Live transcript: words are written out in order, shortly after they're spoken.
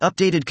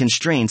Updated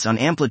Constraints on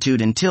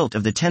Amplitude and Tilt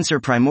of the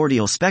Tensor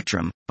Primordial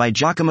Spectrum, by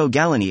Giacomo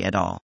Gallini et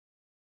al.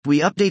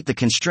 We update the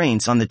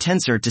constraints on the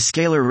tensor to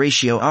scalar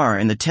ratio R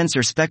and the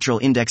tensor spectral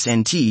index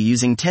NT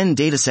using 10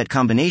 dataset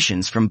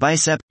combinations from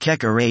Bicep,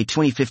 Keck Array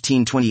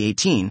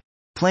 2015-2018,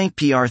 Planck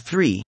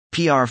PR3,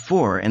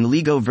 PR4 and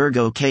LIGO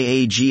Virgo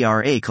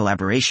KAGRA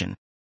collaboration.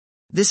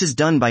 This is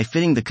done by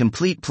fitting the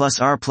complete plus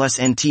R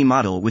plus NT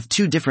model with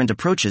two different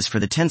approaches for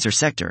the tensor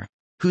sector,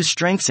 whose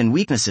strengths and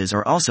weaknesses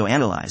are also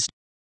analyzed.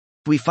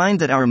 We find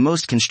that our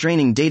most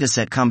constraining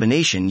dataset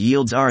combination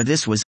yields R.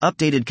 This was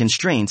Updated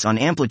Constraints on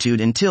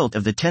Amplitude and Tilt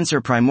of the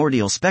Tensor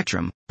Primordial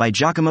Spectrum, by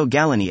Giacomo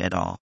Gallini et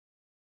al.